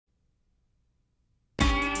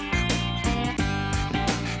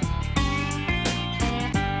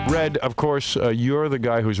Red, of course, you're the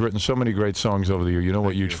guy who's written so many great songs over the years. You know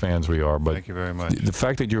what huge fans we are. But thank you very much. The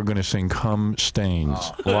fact that you're going to sing Come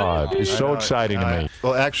Stains live is so exciting to me.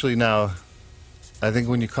 Well, actually, now, I think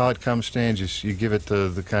when you call it Come Stains, you give it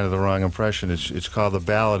the kind of the wrong impression. It's called The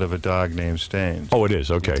Ballad of a Dog Named Stains. Oh, it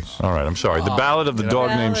is? Okay. Yes. All right, I'm sorry. The Ballad of the Dog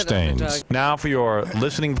Named Ballad of the Stains. Dog. Now for your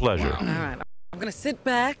listening pleasure. All right. I'm going to sit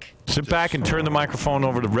back. Sit back and turn the microphone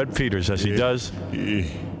over to Red Peters as he does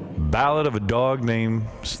Ballad of a Dog Named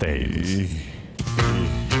Stains.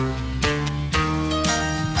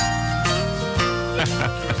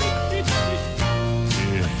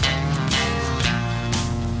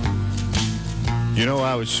 You know,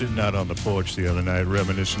 I was sitting out on the porch the other night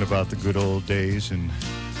reminiscing about the good old days and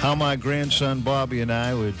how my grandson Bobby and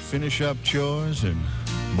I would finish up chores and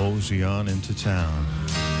mosey on into town.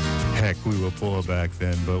 Heck, we were poor back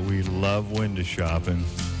then, but we loved window shopping.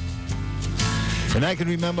 And I can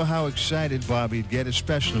remember how excited Bobby'd get,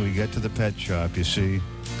 especially when we get to the pet shop. You see,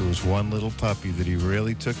 there was one little puppy that he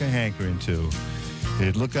really took a hankering to.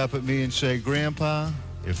 He'd look up at me and say, "Grandpa,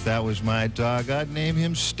 if that was my dog, I'd name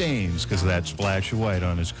him Stains, because of that splash of white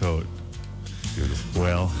on his coat." Beautiful.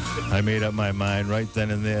 Well, I made up my mind right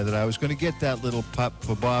then and there that I was going to get that little pup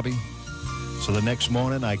for Bobby. So the next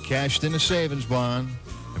morning, I cashed in a savings bond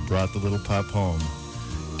and brought the little pup home.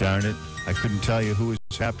 Darn it, I couldn't tell you who was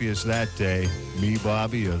happiest that day, me,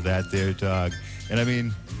 Bobby, or that there dog. And I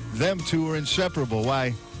mean, them two were inseparable.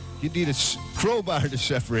 Why, you'd need a crowbar to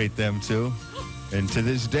separate them two. And to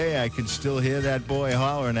this day, I can still hear that boy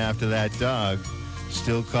hollering after that dog,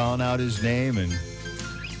 still calling out his name and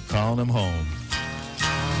calling him home.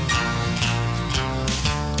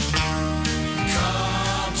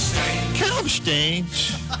 Come,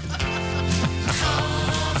 Stains.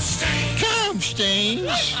 Come,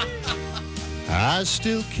 Stains. I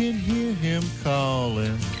still can hear him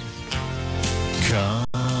calling.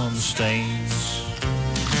 Come, Stains.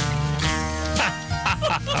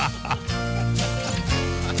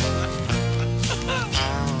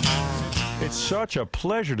 It's such a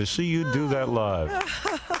pleasure to see you do that live.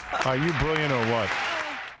 Are you brilliant or what?